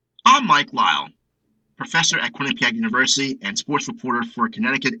Mike Lyle, professor at Quinnipiac University and sports reporter for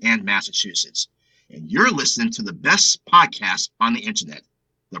Connecticut and Massachusetts. And you're listening to the best podcast on the internet,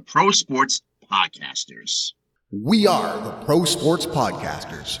 the Pro Sports Podcasters. We are the Pro Sports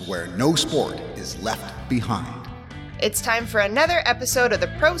Podcasters, where no sport is left behind. It's time for another episode of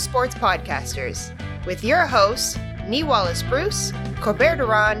the Pro Sports Podcasters with your hosts, Nee Wallace-Bruce, Colbert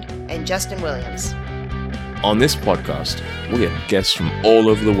Durand, and Justin Williams. On this podcast, we have guests from all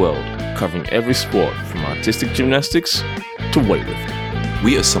over the world, covering every sport from artistic gymnastics to weightlifting.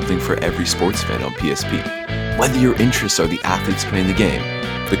 We have something for every sports fan on PSP. Whether your interests are the athletes playing the game,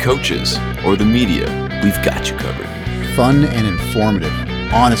 the coaches, or the media, we've got you covered. Fun and informative,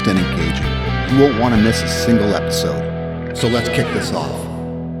 honest and engaging. You won't want to miss a single episode. So let's kick this off.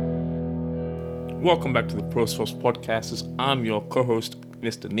 Welcome back to the Pro Sports Podcasters. I'm your co-host,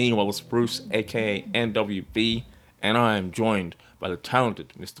 Mr. Nee Wallace-Bruce, aka NWB, and I am joined by the talented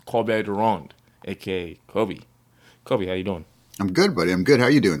Mr. Colbert Durand, aka Kobe. Kobe, how you doing? I'm good, buddy. I'm good. How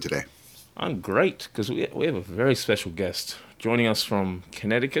are you doing today? I'm great, because we have a very special guest joining us from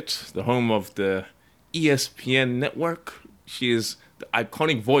Connecticut, the home of the ESPN network. She is the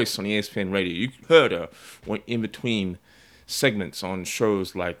iconic voice on ESPN radio. You heard her when in between segments on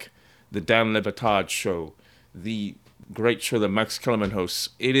shows like the Dan Le Batard Show, the great show that Max Kellerman hosts.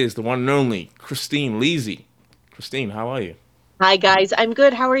 It is the one and only Christine Lisi. Christine, how are you? Hi, guys. I'm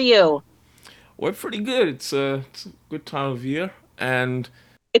good. How are you? We're pretty good. It's a good time of year, and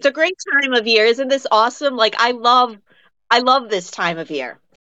it's a great time of year. Isn't this awesome? Like, I love this time of year.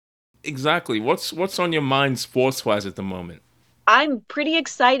 Exactly. What's on your mind sports-wise at the moment? I'm pretty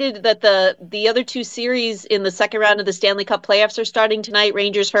excited that the other two series in the second round of the Stanley Cup playoffs are starting tonight,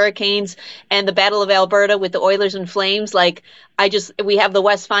 Rangers, Hurricanes, and the Battle of Alberta with the Oilers and Flames. Like, we have the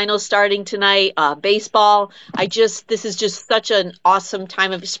West Finals starting tonight, baseball. This is just such an awesome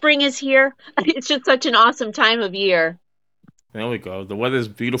time of, spring is here. It's just such an awesome time of year. There we go. The weather's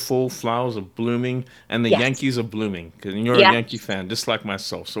beautiful, flowers are blooming, and the Yes. Yankees are blooming. Because you're Yes. a Yankee fan, just like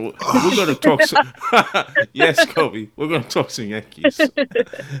myself. So we're going to talk some... Yes, Kobe, we're going to talk some Yankees.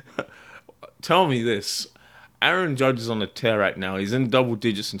 Tell me this. Aaron Judge is on a tear right now. He's in double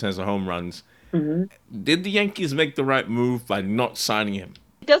digits in terms of home runs. Mm-hmm. Did the Yankees make the right move by not signing him?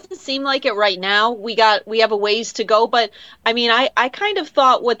 It doesn't seem like it right now. We have a ways to go, but I mean, I kind of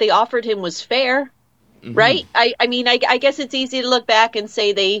thought what they offered him was fair. Mm-hmm. Right. I guess it's easy to look back and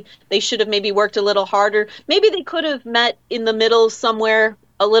say they should have maybe worked a little harder. Maybe they could have met in the middle somewhere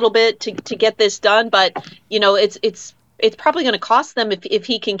a little bit to get this done. But, it's probably going to cost them if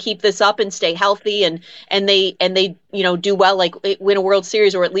he can keep this up and stay healthy and they do well, like win a World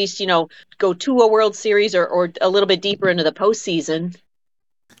Series, or at least, go to a World Series or a little bit deeper into the postseason.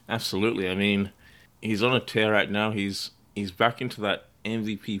 Absolutely. I mean, he's on a tear right now. He's back into that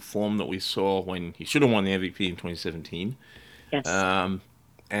MVP form that we saw when he should have won the MVP in 2017. Yes.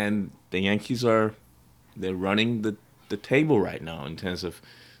 And the Yankees they're running the table right now in terms of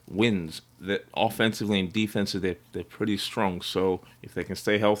wins. That offensively and defensively, they're pretty strong. So if they can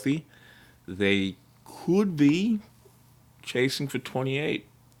stay healthy, they could be chasing for 28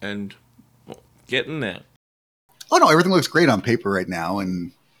 and getting there. Oh, no, everything looks great on paper right now,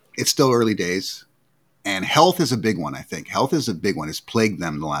 and it's still early days. And health is a big one, I think. Health is a big one. It's plagued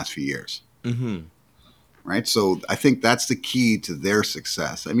them the last few years. Mm-hmm. Right? So I think that's the key to their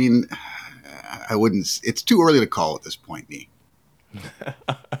success. I mean, it's too early to call at this point, Nee.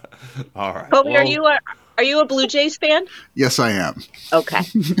 All right. Kobe, well, are you a Blue Jays fan? Yes, I am. Okay.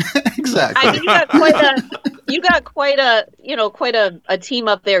 Exactly. I mean, you got quite a team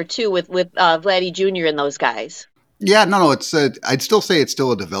up there too with Vladdy Jr. and those guys. Yeah, no, I'd still say it's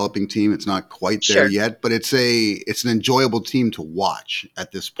still a developing team. It's not quite there yet, but it's an enjoyable team to watch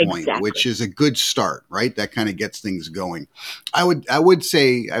at this point, exactly. Which is a good start, right? That kind of gets things going. I would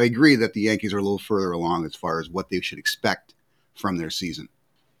say I agree that the Yankees are a little further along as far as what they should expect from their season.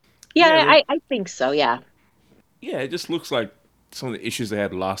 Yeah, I think so, yeah. Yeah, it just looks like some of the issues they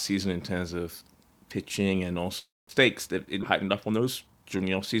had last season in terms of pitching and also stakes, that it heightened up on those during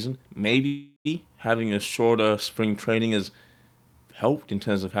the offseason. Maybe having a shorter spring training has helped in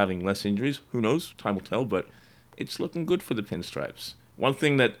terms of having less injuries. Who knows? Time will tell, but it's looking good for the Pinstripes. One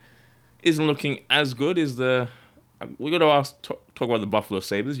thing that isn't looking as good is we're going to talk about the Buffalo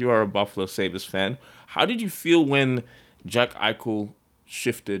Sabres. You are a Buffalo Sabres fan. How did you feel when Jack Eichel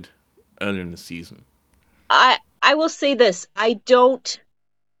shifted earlier in the season? I will say this. I don't...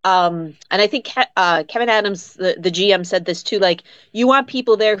 and I think Kevin Adams, the GM, said this too, like, you want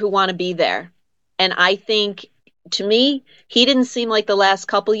people there who want to be there. And I think, to me, he didn't seem like the last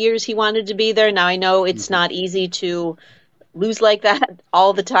couple years he wanted to be there. Now, I know it's not easy to lose like that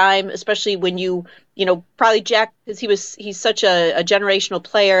all the time, especially when probably Jack, because he's such a generational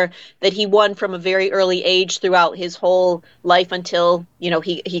player that he won from a very early age throughout his whole life until,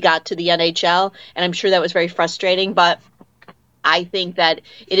 he got to the NHL. And I'm sure that was very frustrating, but I think that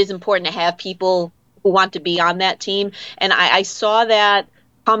it is important to have people who want to be on that team. And I saw that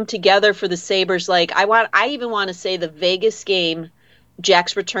come together for the Sabres. Like I even want to say the Vegas game,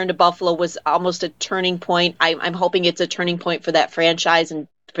 Jack's return to Buffalo, was almost a turning point. I'm hoping it's a turning point for that franchise and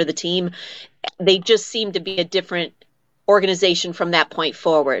for the team. They just seem to be a different organization from that point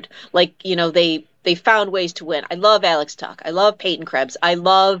forward. Like, they found ways to win. I love Alex Tuch. I love Peyton Krebs. I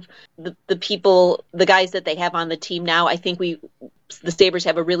love the people, the guys that they have on the team now. I think the Sabres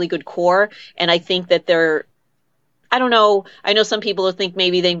have a really good core, and I think that I don't know. I know some people think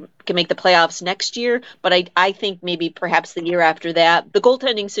maybe they can make the playoffs next year, but I think maybe perhaps the year after that. The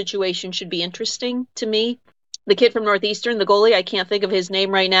goaltending situation should be interesting to me. The kid from Northeastern, the goalie, I can't think of his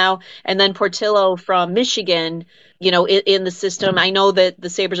name right now, and then Portillo from Michigan, in the system. I know that the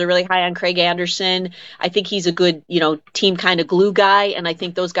Sabres are really high on Craig Anderson. I think he's a good, team kind of glue guy, and I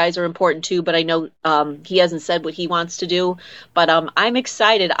think those guys are important too, but I know he hasn't said what he wants to do. But I'm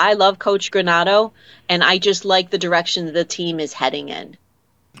excited. I love Coach Granato, and I just like the direction the team is heading in.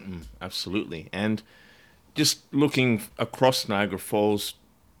 Absolutely. And just looking across Niagara Falls,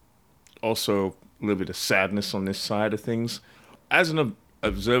 also a little bit of sadness on this side of things. As an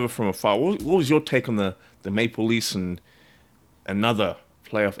observer from afar, what was your take on the Maple Leafs and another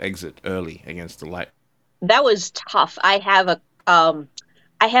playoff exit early against the Light? That was tough. I have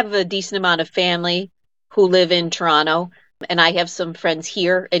a decent amount of family who live in Toronto, and I have some friends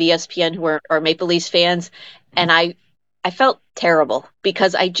here at ESPN who are Maple Leafs fans, and I felt terrible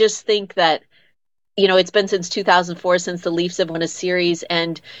because I just think that, it's been since 2004 since the Leafs have won a series,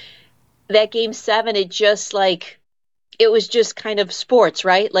 and that Game 7, it was just kind of sports,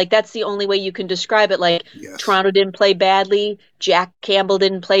 right? Like, that's the only way you can describe it. Like, yes. Toronto didn't play badly. Jack Campbell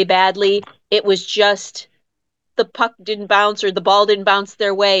didn't play badly. It was just the puck didn't bounce or the ball didn't bounce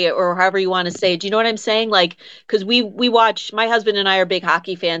their way, or however you want to say it. Do you know what I'm saying? Like, because we watch, my husband and I are big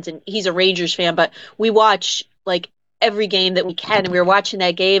hockey fans, and he's a Rangers fan, but we watch, like, every game that we can, and we were watching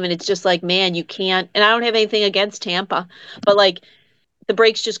that game, and it's just like, man, you can't, and I don't have anything against Tampa, but, like, the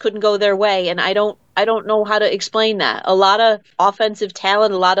breaks just couldn't go their way. And I don't know how to explain that. A lot of offensive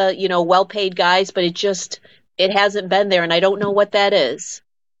talent, a lot of, well-paid guys, but it hasn't been there. And I don't know what that is.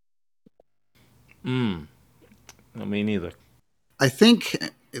 Me neither. I think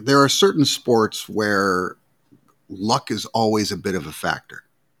there are certain sports where luck is always a bit of a factor.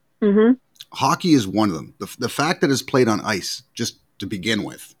 Mm-hmm. Hockey is one of them. The fact that it's played on ice, just to begin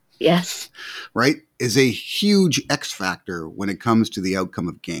with. Yes. Right? Is a huge X factor when it comes to the outcome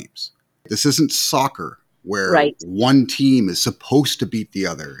of games. This isn't soccer where one team is supposed to beat the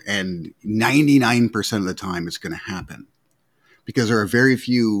other and 99% of the time it's going to happen because there are very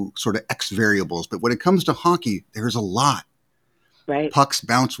few sort of X variables. But when it comes to hockey, there's a lot. Right. Pucks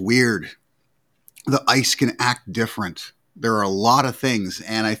bounce weird. The ice can act different. There are a lot of things.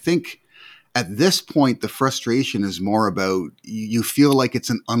 And I think at this point, the frustration is more about you feel like it's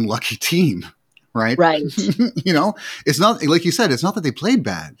an unlucky team, right? Right. It's not, like you said, it's not that they played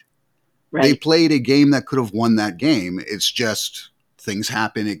bad. Right. They played a game that could have won that game. It's just things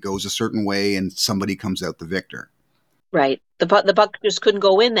happen, it goes a certain way, and somebody comes out the victor. Right. The puck just couldn't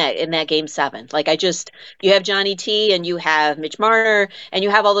go in that Game 7. Like, you have Johnny T and you have Mitch Marner and you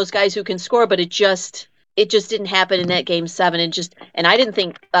have all those guys who can score, but it just didn't happen in that Game 7. And I didn't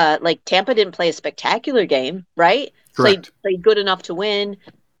think Tampa didn't play a spectacular game, right? Correct. Played good enough to win.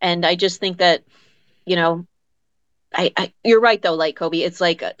 And I just think that, you're right though, like Kobe, it's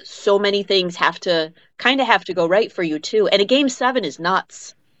like so many things have to go right for you too. And a Game 7 is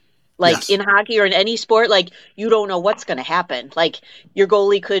nuts. Like, yes. In hockey or in any sport, like, you don't know what's going to happen. Like, your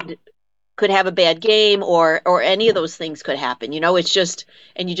goalie could have a bad game or any of those things could happen. It's just,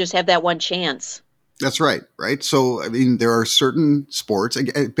 and you just have that one chance. That's right. Right. So, I mean, there are certain sports,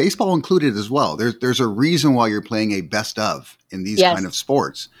 baseball included as well. There's a reason why you're playing a best of in these kind of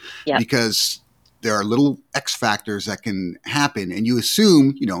sports, because there are little X factors that can happen. And you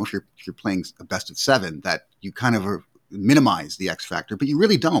assume, if you're playing a best of 7, that you kind of minimize the X factor, but you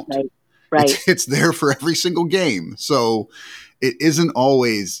really don't. Right. It's there for every single game. So it isn't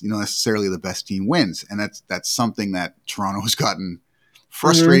always, necessarily the best team wins. And that's something that Toronto has gotten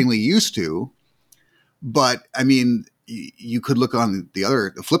frustratingly used to. But I mean, you could look on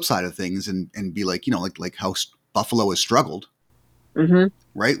the flip side of things and be like, like how Buffalo has struggled,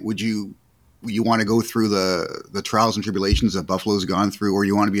 right? Would you want to go through the trials and tribulations that Buffalo's gone through, or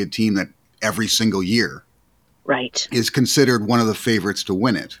you want to be a team that every single year right, is considered one of the favorites to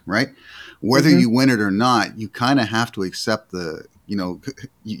win it, right? Whether you win it or not, you kind of have to accept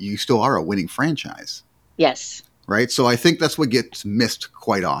you still are a winning franchise. Yes. Right? So I think that's what gets missed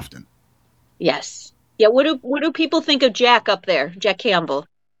quite often. Yes. Yeah, what do people think of Jack up there, Jack Campbell?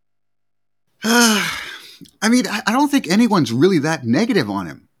 I mean, I don't think anyone's really that negative on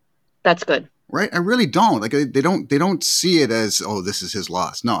him. That's good. Right? I really don't. Like they don't see it as, oh, this is his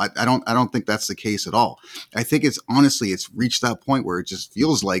loss. No, I don't think that's the case at all. I think it's reached that point where it just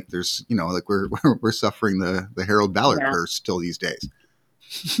feels like there's, like we're suffering the Harold Ballard curse still these days.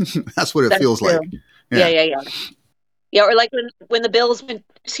 That's what it feels true. like. Yeah. Yeah, or like when the Bills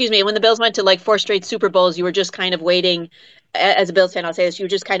went to like 4 straight Super Bowls, you were just kind of waiting. As a Bills fan, I'll say this: you were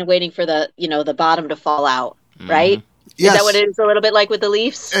just kind of waiting for the bottom to fall out, right? Yes. Is that what it is a little bit like with the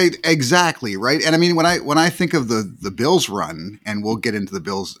Leafs? Exactly, right. And I mean, when I think of the Bills run, and we'll get into the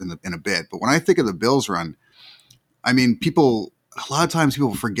Bills in a bit, but when I think of the Bills run, I mean, a lot of times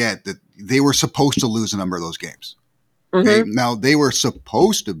people forget that they were supposed to lose a number of those games. Okay, now they were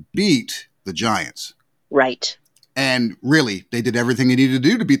supposed to beat the Giants, right? And really, they did everything they needed to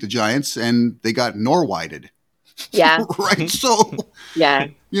do to beat the Giants, and they got Norwided. Yeah. Right. So, yeah.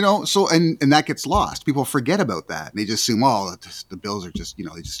 So, and that gets lost. People forget about that. They just assume, the Bills are just,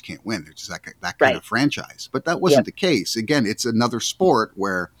 they just can't win. They're just that kind of franchise. But that wasn't the case. Again, it's another sport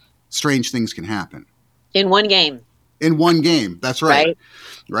where strange things can happen. In one game. That's right.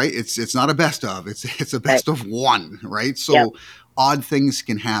 Right. It's not a best of. It's a best of one. Right. So odd things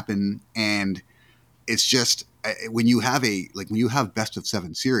can happen, and it's just when you have best of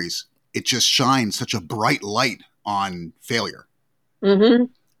 7 series, it just shines such a bright light on failure. Mm-hmm.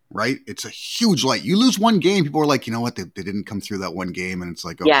 Right? It's a huge light. You lose one game, people are like, you know what? They didn't come through that one game, and it's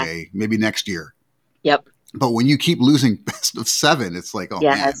like, okay, maybe next year. Yep. But when you keep losing best of 7, it's like,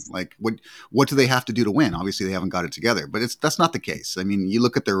 man, like what do they have to do to win? Obviously, they haven't got it together. But that's not the case. I mean, you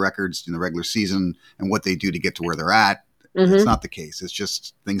look at their records in the regular season and what they do to get to where they're at. It's not the case. It's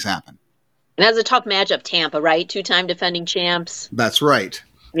just things happen. And that's a tough matchup, Tampa, right? 2-time defending champs. That's right.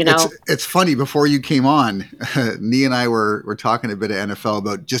 It's funny. Before you came on, Nee and I were talking a bit of NFL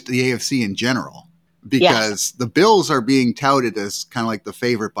about just the AFC in general, because the Bills are being touted as kind of like the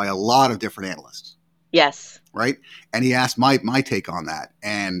favorite by a lot of different analysts. Yes. Right. And he asked my take on that,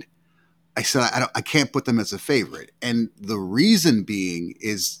 and I said I can't put them as a favorite, and the reason being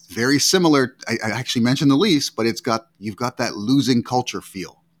is very similar. I actually mentioned the Leafs, but you've got that losing culture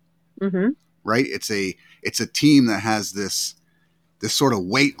feel. Mm-hmm. Right. It's a team that has this sort of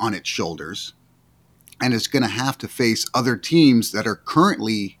weight on its shoulders, and it's going to have to face other teams that are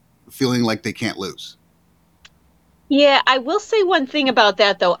currently feeling like they can't lose. Yeah, I will say one thing about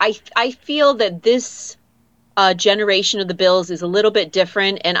that, though. I feel that this generation of the Bills is a little bit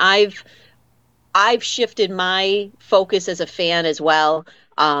different, and I've shifted my focus as a fan as well.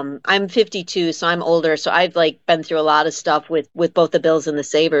 I'm 52, so I'm older. So I've been through a lot of stuff with both the Bills and the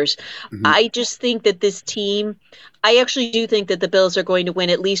Sabres. Mm-hmm. I just think that this team, I actually do think that the Bills are going to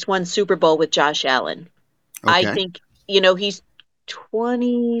win at least one Super Bowl with Josh Allen. Okay. I think, he's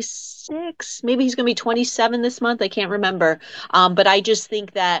 26, maybe he's going to be 27 this month. I can't remember. But I just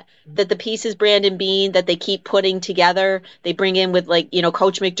think that the pieces Brandon Beane that they keep putting together, they bring in with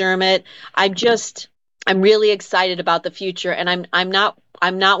Coach McDermott. I'm really excited about the future. And I'm not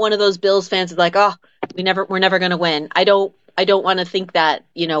one of those Bills fans that's like, oh, we're never going to win. I don't want to think that,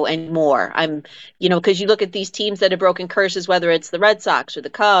 anymore. I'm, because you look at these teams that have broken curses, whether it's the Red Sox or the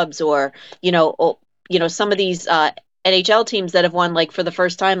Cubs or, some of these NHL teams that have won for the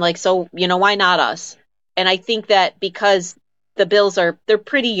first time, so, why not us? And I think that because the Bills they're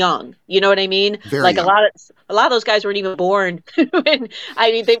pretty young, you know what I mean? Very young. A lot of those guys weren't even born. They're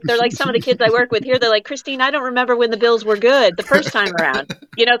like some of the kids I work with here. They're like, Christine, I don't remember when the Bills were good the first time around,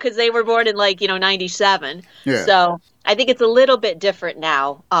 because they were born in 97. Yeah. So I think it's a little bit different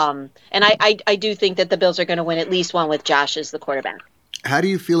now. And I do think that the Bills are going to win at least one with Josh as the quarterback. How do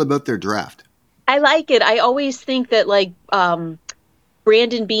you feel about their draft? I like it. I always think that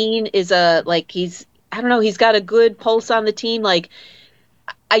Brandon Beane is he's got a good pulse on the team. I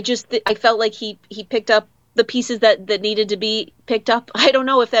felt like he picked up the pieces that needed to be picked up. I don't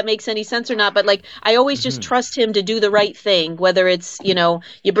know if that makes any sense or not, but I always just trust him to do the right thing, whether it's,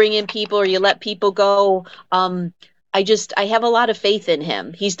 you bring in people or you let people go. I have a lot of faith in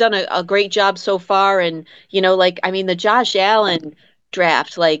him. He's done a great job so far. And, the Josh Allen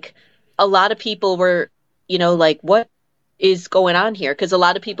draft, a lot of people were, what is going on here? Because a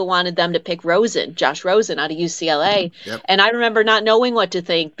lot of people wanted them to pick Josh Rosen out of UCLA. Yep. And I remember not knowing what to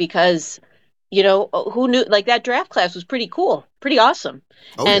think because, who knew, that draft class was pretty cool, pretty awesome.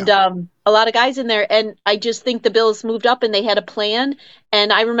 Oh, and, yeah. a lot of guys in there. And I just think the Bills moved up and they had a plan.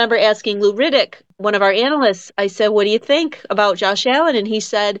 And I remember asking Lou Riddick, one of our analysts, I said, what do you think about Josh Allen? And he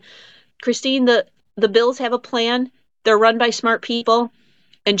said, Christine, the Bills have a plan. They're run by smart people,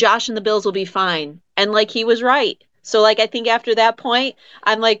 and Josh and the Bills will be fine. And like, he was right. So like, I think after that point,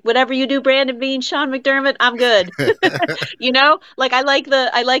 I'm like, whatever you do, Brandon Beane, Sean McDermott, I'm good. You know, like I like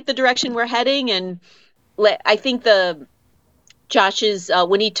the direction we're heading. And I think Josh's,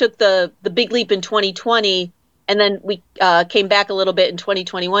 when he took the big leap in 2020, and then we came back a little bit in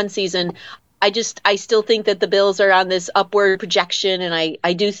 2021 season, I still think that the Bills are on this upward projection, and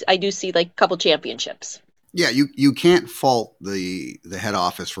I do see like a couple championships. Yeah, you can't fault the head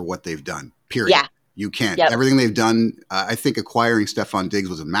office for what they've done, period. Yeah. You can't. Yep. Everything they've done, I think acquiring Stefon Diggs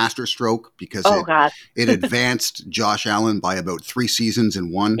was a masterstroke because it advanced Josh Allen by about 3 seasons in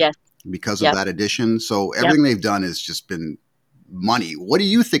one because of that addition. So everything they've done has just been money. What do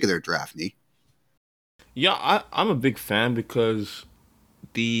you think of their draft, Nee? Yeah, I'm a big fan because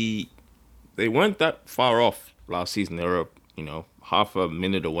they weren't that far off last season. They were, half a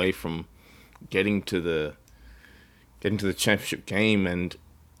minute away from getting to the championship game, and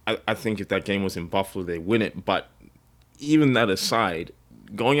I think if that game was in Buffalo, they win it. But even that aside,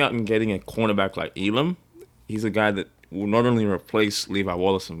 going out and getting a cornerback like Elam, he's a guy that will not only replace Levi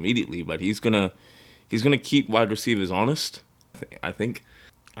Wallace immediately, but he's gonna keep wide receivers honest. I think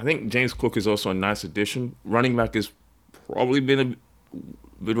James Cook is also a nice addition. Running back has probably been a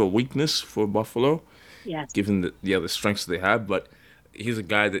bit of a weakness for Buffalo, given the strengths they have. But he's a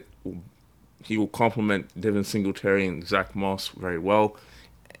guy that will complement Devin Singletary and Zach Moss very well.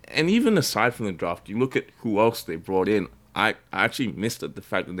 And even aside from the draft, you look at who else they brought in. I actually missed the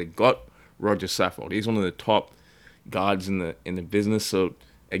fact that they got Roger Saffold. He's one of the top guards in the business. So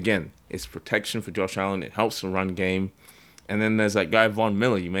again, it's protection for Josh Allen. It helps the run game. And then there's that guy Von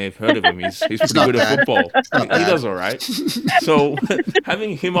Miller. You may have heard of him. He's pretty good at football. He does all right. So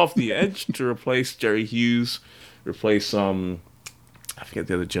having him off the edge to replace Jerry Hughes, replace I forget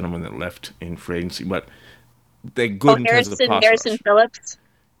the other gentleman that left in free agency, but they're good in terms of the pass Harrison rush. Phillips.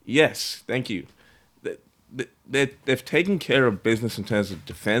 Yes, thank you. They've taken care of business in terms of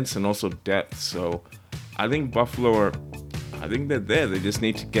defense and also depth. So I think Buffalo they're there. They just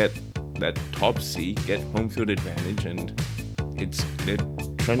need to get that top seed, get home field advantage, and they're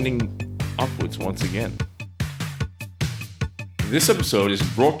trending upwards once again. This episode is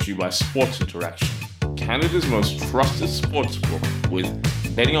brought to you by Sports Interaction, Canada's most trusted sports book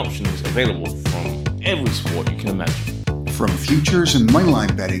with betting options available from every sport you can imagine. From futures and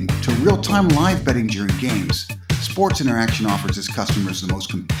moneyline betting to real-time live betting during games, Sports Interaction offers its customers the most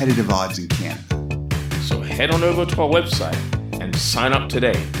competitive odds in Canada. So head on over to our website and sign up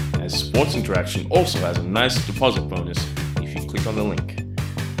today, as Sports Interaction also has a nice deposit bonus if you click on the link.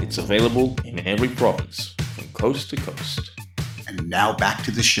 It's available in every province, from coast to coast. And now back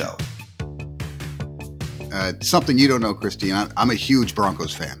to the show. Something you don't know, Christine, I'm a huge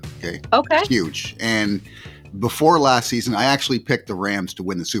Broncos fan, okay? Okay. Huge. And before last season, I actually picked the Rams to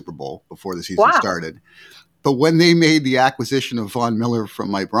win the Super Bowl before the season started. But when they made the acquisition of Von Miller from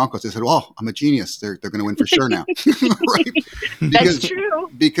my Broncos, they said, "Oh, I'm a genius. They're going to win for sure now." Right? That's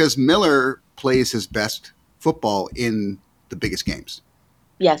true. Because Miller plays his best football in the biggest games.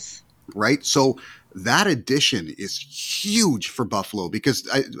 Yes. Right? So that addition is huge for Buffalo because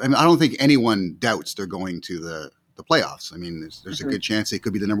I don't think anyone doubts they're going to the playoffs. I mean, there's a good chance they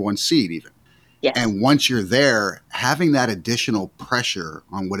could be the number 1 seed even. Yes. And once you're there, having that additional pressure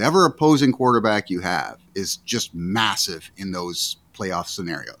on whatever opposing quarterback you have is just massive in those playoff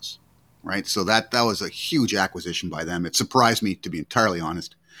scenarios, right? So that was a huge acquisition by them. It surprised me, to be entirely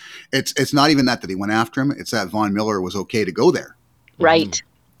honest. It's not even that he went after him. It's that Von Miller was okay to go there. Right.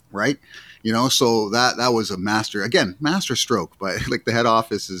 Right? So that was a master stroke, but like the head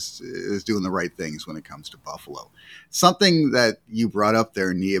office is doing the right things when it comes to Buffalo. Something that you brought up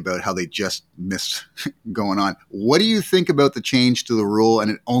there, Nee, about how they just missed going on. What do you think about the change to the rule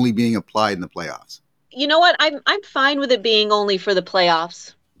and it only being applied in the playoffs? You know what? I'm fine with it being only for the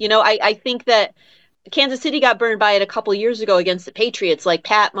playoffs. I think that Kansas City got burned by it a couple years ago against the Patriots. Like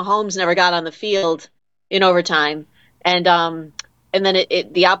Pat Mahomes never got on the field in overtime. And then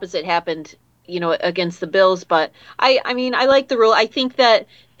the opposite happened, against the Bills. But I like the rule. I think that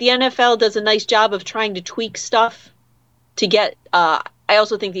the NFL does a nice job of trying to tweak stuff to get, I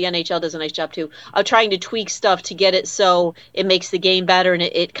also think the NHL does a nice job too, of trying to tweak stuff to get it so it makes the game better and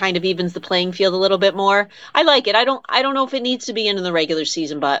it kind of evens the playing field a little bit more. I like it. I don't know if it needs to be into the regular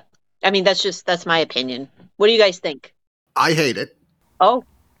season, but I mean, that's my opinion. What do you guys think? I hate it. Oh,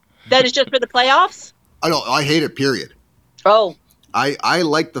 that is just for the playoffs? I hate it, period. Oh, I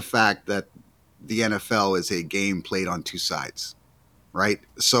like the fact that the NFL is a game played on two sides, right?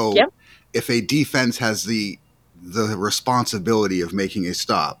 So Yep. if a defense has the responsibility of making a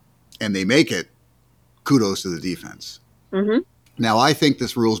stop and they make it, kudos to the defense. Mm-hmm. Now, I think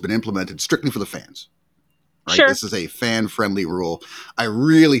this rule has been implemented strictly for the fans. Right? Sure. This is a fan-friendly rule. I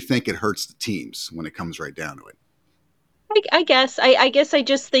really think it hurts the teams when it comes right down to it. I guess. I guess I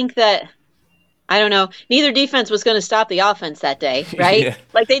just think that, I don't know, neither defense was going to stop the offense that day, right? Yeah.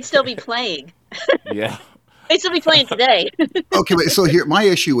 Like, they'd still be playing. Yeah. They'd still be playing today. Okay, but so here, my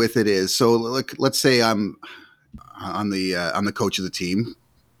issue with it is, so let's say I'm the coach of the team.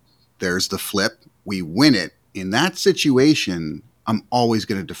 There's the flip. We win it. In that situation, I'm always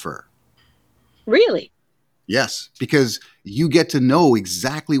going to defer. Really? Yes, because you get to know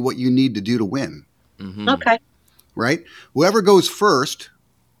exactly what you need to do to win. Mm-hmm. Okay. Right? Whoever goes first,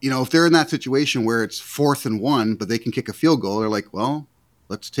 if they're in that situation where it's 4th and 1, but they can kick a field goal, they're like, well,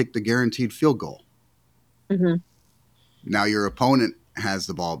 let's take the guaranteed field goal. Mm-hmm. Now your opponent has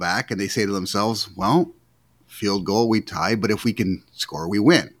the ball back and they say to themselves, well, field goal, we tie, but if we can score, we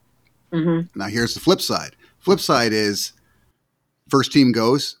win. Mm-hmm. Now here's the flip side. Flip side is first team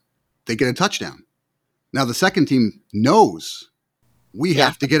goes, they get a touchdown. Now the second team knows we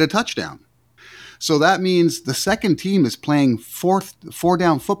have to get a touchdown. So that means the second team is playing four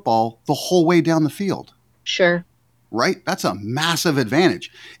down football the whole way down the field. Sure. Right? That's a massive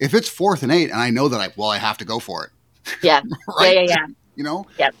advantage. If it's 4th and 8 and I know that I have to go for it. Yeah. Right? Yeah.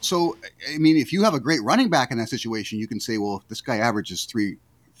 Yep. So, I mean, if you have a great running back in that situation, you can say, well, if this guy averages three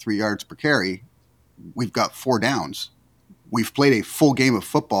yards per carry, we've got 4 downs. We've played a full game of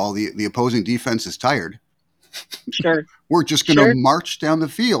football. The opposing defense is tired. Sure. We're just going to march down the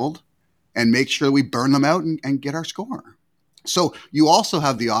field and make sure we burn them out and get our score. So you also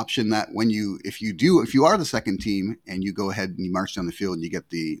have the option that if you are the second team and you go ahead and you march down the field and you get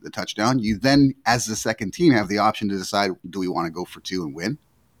the touchdown, you then, as the second team, have the option to decide, do we want to go for 2 and win?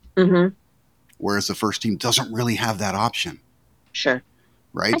 Mm-hmm. Whereas the first team doesn't really have that option. Sure.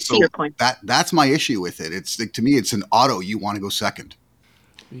 Right? I see your point. That's my issue with it. It's to me, it's an auto. You want to go second.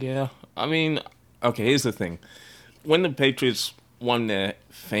 Yeah. I mean, okay, here's the thing. When the Patriots won their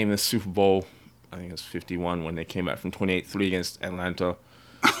famous Super Bowl, I think it was 51, when they came back from 28-3 against Atlanta,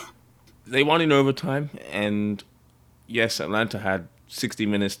 they won in overtime. And yes, Atlanta had 60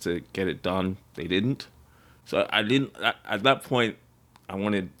 minutes to get it done. They didn't. So at that point, I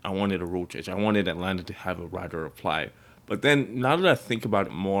wanted a rule change. I wanted Atlanta to have a rider apply. But then, now that I think about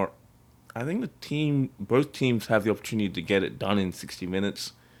it more, I think both teams have the opportunity to get it done in 60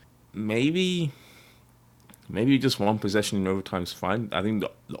 minutes. Maybe just one possession in overtime is fine. I think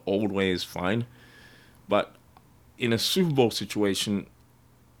the old way is fine. But in a Super Bowl situation,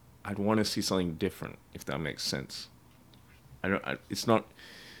 I'd want to see something different, if that makes sense. It's not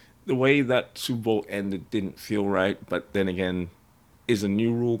the way that Super Bowl ended didn't feel right. But then again, is a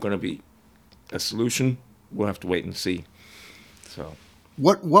new rule going to be a solution? We'll have to wait and see. So,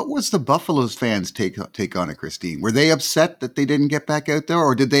 what was the Buffalo's fans take on it, Christine? Were they upset that they didn't get back out there,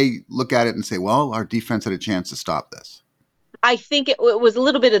 or did they look at it and say, "Well, our defense had a chance to stop this"? I think it was a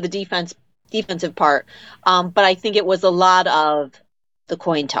little bit of the defensive part, but I think it was a lot of the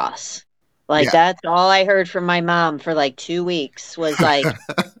coin toss. That's all I heard from my mom for like 2 weeks was like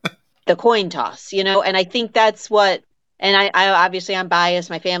the coin toss, and I think that's what. And I obviously I'm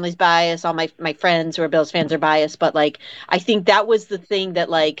biased. My family's biased. All my friends who are Bills fans are biased. But I think that was the thing that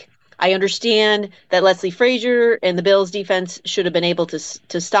I understand that Leslie Frazier and the Bills defense should have been able to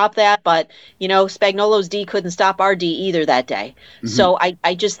stop that. But, Spagnuolo's D couldn't stop our D either that day. Mm-hmm. So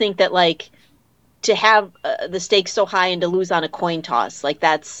I just think that to have the stakes so high and to lose on a coin toss,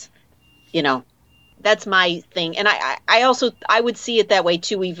 that's, that's my thing. And I would see it that way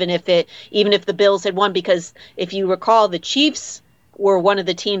too, even if the Bills had won, because if you recall, the Chiefs were one of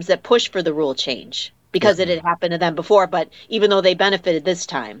the teams that pushed for the rule change because it had happened to them before, but even though they benefited this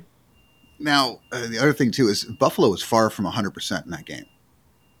time. Now, the other thing too is Buffalo was far from 100% in that game.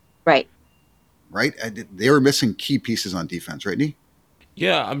 Right. Right? They were missing key pieces on defense, right, Nee?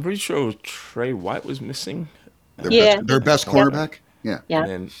 Yeah, I'm pretty sure Trey White was missing. Their best cornerback? Yeah. And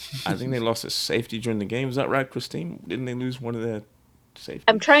then I think they lost a safety during the game. Is that right, Christine? Didn't they lose one of their safeties?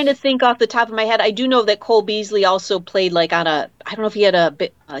 I'm trying to think off the top of my head. I do know that Cole Beasley also played I don't know if he had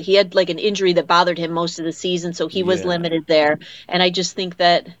an injury that bothered him most of the season, so he was limited there. And I just think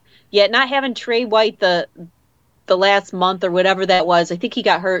that, not having Trey White the last month or whatever that was, I think he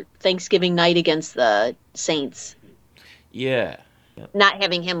got hurt Thanksgiving night against the Saints. Yeah. Not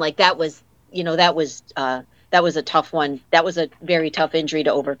having him that was, that was a tough one. That was a very tough injury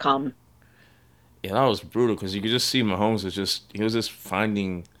to overcome. Yeah, that was brutal because you could just see Mahomes was just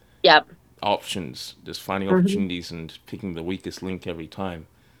finding Yep. options, just finding Mm-hmm. opportunities and picking the weakest link every time.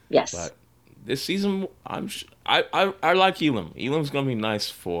 Yes. But this season, I like Elam. Elam's gonna be nice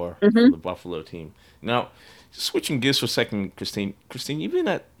for Mm-hmm. the Buffalo team. Now, switching gears for a second, Christine. Christine, you've been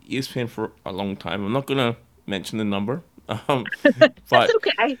at ESPN for a long time. I'm not gonna mention the number, That's but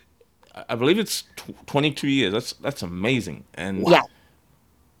okay. I believe it's 22 years. That's amazing. And Yeah.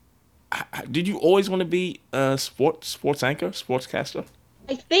 did you always want to be a sports anchor, sportscaster?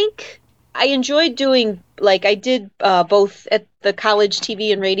 I think I enjoyed doing, like, I did both at the college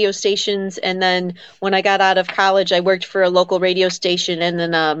TV and radio stations, and then when I got out of college, I worked for a local radio station and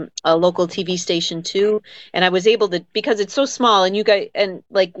then a local TV station too. And I was able to, because it's so small, and you guys, and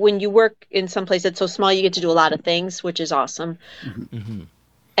like when you work in some place that's so small, you get to do a lot of things, which is awesome. Mm-hmm.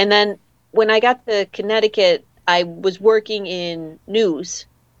 And then when I got to Connecticut, I was working in news,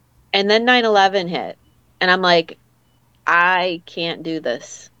 and then 9/11 hit, and I'm like, I can't do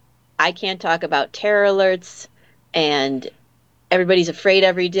this. I can't talk about terror alerts and everybody's afraid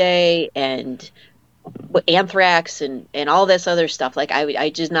every day and anthrax and all this other stuff. Like I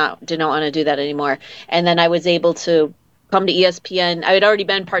just did not want to do that anymore. And then I was able to come to ESPN. I had already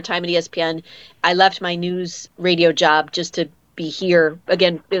been part-time at ESPN. I left my news radio job just to be here.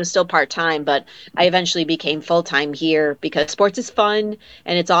 Again, it was still part-time, but I eventually became full-time here because sports is fun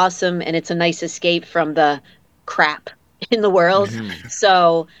and it's awesome and it's a nice escape from the crap in the world. Mm-hmm.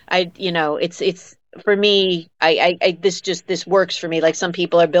 So it's for me, this works for me. Like some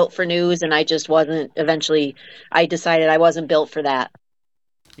people are built for news and I just wasn't. Eventually I decided I wasn't built for that.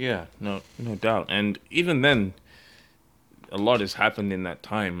 Yeah, no doubt. And even then, a lot has happened in that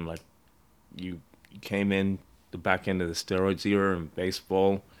time. Like you came in the back end of the steroids era in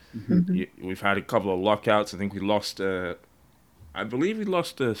baseball. Mm-hmm. We've had a couple of lockouts. I think we lost. I believe we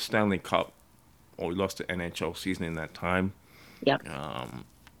lost the Stanley Cup, or we lost the NHL season in that time. Yep.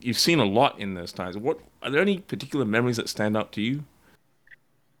 You've seen a lot in those times. What are there any particular memories that stand out to you?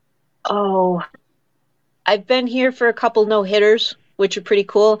 Oh, I've been here for a couple no-hitters, which are pretty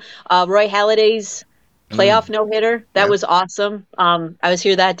cool. Roy Halladay's playoff no-hitter, that was awesome. I was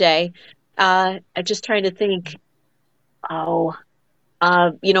here that day. I'm just trying to think. Oh,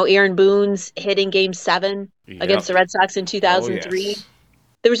 Aaron Boone's hitting Game 7 against the Red Sox in 2003. Yes.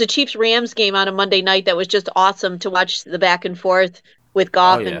 There was a Chiefs-Rams game on a Monday night that was just awesome to watch the back and forth with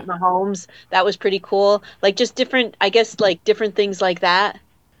Goff and Mahomes. That was pretty cool. Like just different, I guess, like different things like that.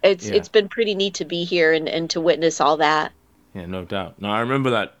 It's been pretty neat to be here and to witness all that. Yeah, no doubt. No, I remember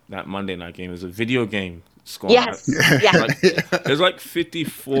that Monday night game. It was a video game score. Yes. Yeah. It was like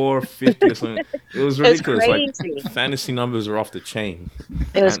 54-50 or something. It was ridiculous. Like fantasy numbers are off the chain.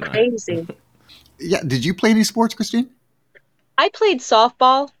 It was crazy. Yeah. Did you play any sports, Christine? I played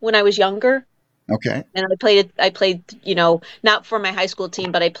softball when I was younger. Okay. And I played, not for my high school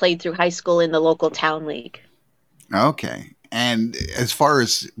team, but I played through high school in the local town league. Okay. And as far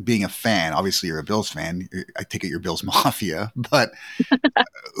as being a fan, obviously you're a Bills fan. I take it you're Bills Mafia, but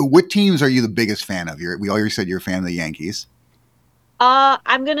what teams are you the biggest fan of? We already said you're a fan of the Yankees.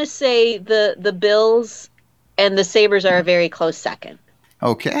 I'm going to say the Bills and the Sabres are a very close second.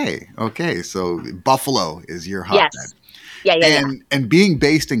 Okay. So Buffalo is your hotbed. Yes. Yeah. And being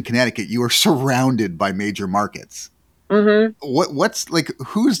based in Connecticut, you are surrounded by major markets. Mm-hmm. What's like?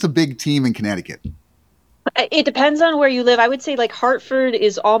 Who's the big team in Connecticut? It depends on where you live. I would say like Hartford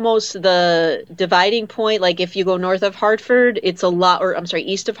is almost the dividing point. Like if you go north of Hartford, it's a lot, or I'm sorry,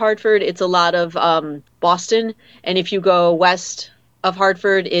 east of Hartford, it's a lot of Boston. And if you go west of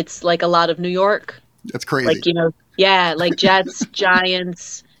Hartford, it's like a lot of New York. That's crazy. Like, like Jets,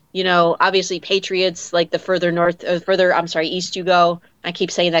 Giants, obviously Patriots, like the further north, east you go. I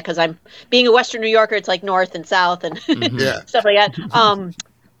keep saying that because I'm being a Western New Yorker. It's like north and south and stuff like that.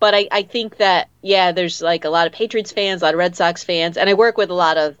 But I think that, there's like a lot of Patriots fans, a lot of Red Sox fans, and I work with a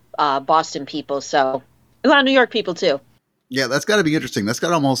lot of Boston people, so a lot of New York people too. Yeah, that's got to be interesting. That's got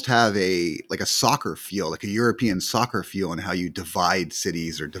to almost have a soccer feel, like a European soccer feel, in how you divide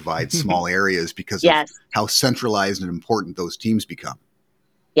cities or divide small areas because of how centralized and important those teams become.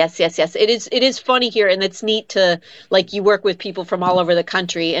 Yes. It is funny here, and it's neat to, like, you work with people from all over the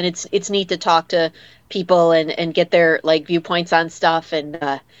country, and it's neat to talk to people and get their like viewpoints on stuff. And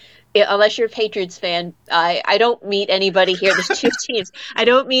unless you're a Patriots fan, I don't meet anybody here. There's two teams. I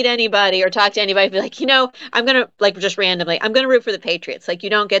don't meet anybody or talk to anybody. Be like, I'm gonna like just randomly. I'm gonna root for the Patriots. Like you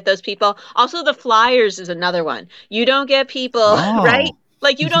don't get those people. Also, the Flyers is another one. You don't get people, right?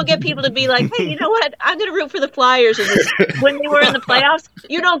 Like, you don't get people to be like, hey, you know what? I'm going to root for the Flyers. When they were in the playoffs,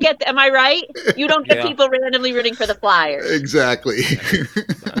 you don't get, am I right? You don't get people randomly rooting for the Flyers. Exactly.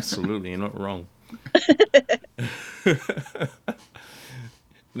 Absolutely. You're not wrong.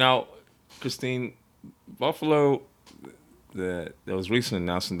 Now, Christine, Buffalo, there was recent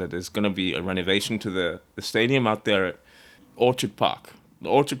announcement that there's going to be a renovation to the stadium out there at Orchard Park. The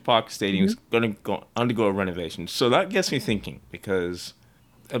Orchard Park Stadium is going to undergo a renovation. So that gets me thinking, because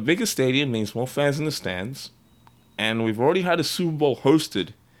a bigger stadium means more fans in the stands, and we've already had a Super Bowl hosted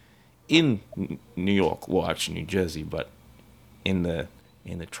in New York, well, actually New Jersey, but in the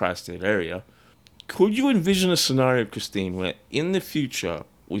tri-state area. Could you envision a scenario, Christine, where in the future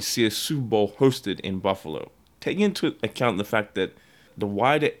we see a Super Bowl hosted in Buffalo, taking into account the fact that the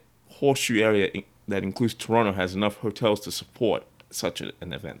wider horseshoe area that includes Toronto has enough hotels to support such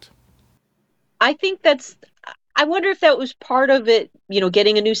an event? I think I wonder if that was part of it,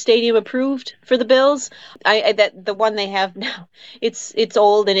 getting a new stadium approved for the Bills. That the one they have now, it's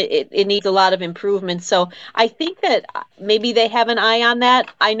old and it needs a lot of improvements. So I think that maybe they have an eye on that.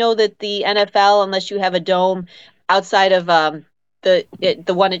 I know that the NFL, unless you have a dome outside of the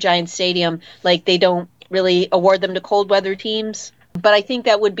one at Giant Stadium, like they don't really award them to cold weather teams. But I think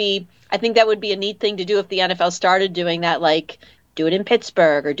that would be a neat thing to do if the NFL started doing that, like do it in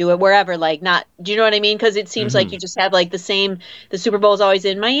Pittsburgh or do it wherever, like not, do you know what I mean? Because it seems like you just have like the Super Bowl is always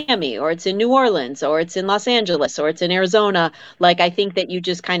in Miami, or it's in New Orleans, or it's in Los Angeles, or it's in Arizona. Like, I think that you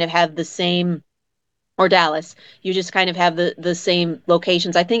just kind of have the same, or Dallas, you just kind of have the same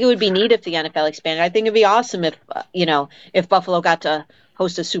locations. I think it would be neat if the NFL expanded. I think it'd be awesome if Buffalo got to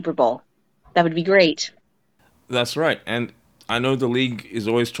host a Super Bowl. That would be great. That's right. And I know the league is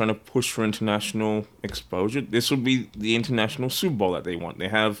always trying to push for international exposure. This would be the international Super Bowl that they want. They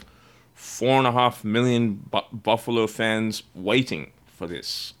have 4.5 million Buffalo fans waiting for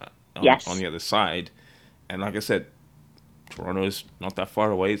this on the other side. And like I said, Toronto is not that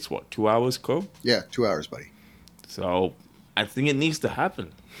far away. It's 2 hours, Co? Yeah, 2 hours, buddy. So I think it needs to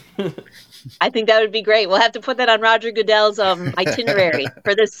happen. I think that would be great. We'll have to put that on Roger Goodell's itinerary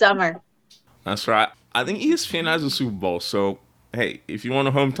for this summer. That's right. I think ESPN has a Super Bowl, so hey, if you want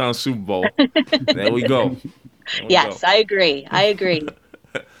a hometown Super Bowl, there we go. Yes, I agree.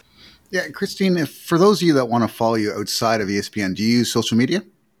 Yeah, Christine, for those of you that want to follow you outside of ESPN, do you use social media?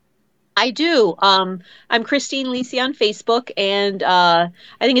 I do. I'm Christine Lisi on Facebook, and I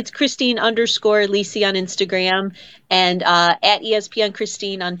think it's Christine_Lisi on Instagram, and at ESPN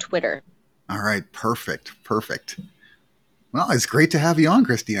Christine on Twitter. All right, perfect. Well, it's great to have you on,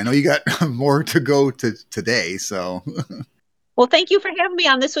 Christine. I know you got more to go to today, so. Well, thank you for having me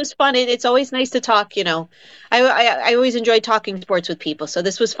on. This was fun. It's always nice to talk, I always enjoy talking sports with people, so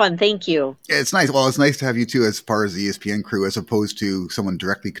this was fun. Thank you. Yeah, it's nice. Well, it's nice to have you, too, as far as the ESPN crew, as opposed to someone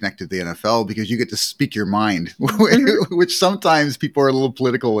directly connected to the NFL, because you get to speak your mind, which sometimes people are a little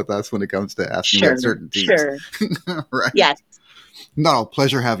political with us when it comes to asking about certain teams. Sure. Right. Yes. No,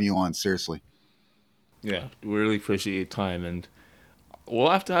 pleasure having you on, seriously. Yeah, we really appreciate your time, and we'll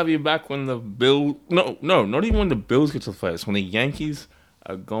have to have you back when the Bills... No, not even when the Bills get to the playoffs. When the Yankees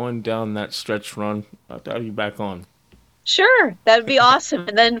are going down that stretch run, I'll have to have you back on. Sure, that would be awesome.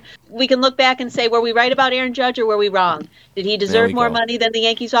 And then we can look back and say, were we right about Aaron Judge or were we wrong? Did he deserve more money than the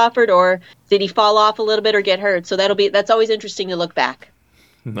Yankees offered, or did he fall off a little bit or get hurt? So that's always interesting to look back.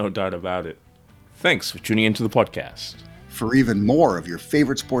 No doubt about it. Thanks for tuning into the podcast. For even more of your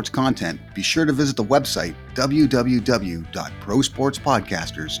favorite sports content, be sure to visit the website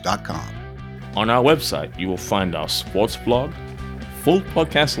www.prosportspodcasters.com. On our website, you will find our sports blog, full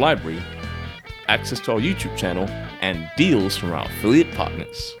podcast library, access to our YouTube channel, and deals from our affiliate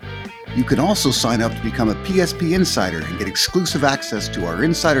partners. You can also sign up to become a PSP Insider and get exclusive access to our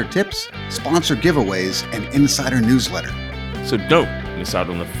insider tips, sponsor giveaways, and insider newsletter. So don't miss out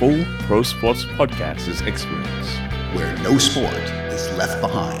on the full Pro Sports Podcasters experience, where no sport is left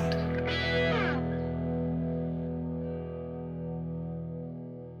behind.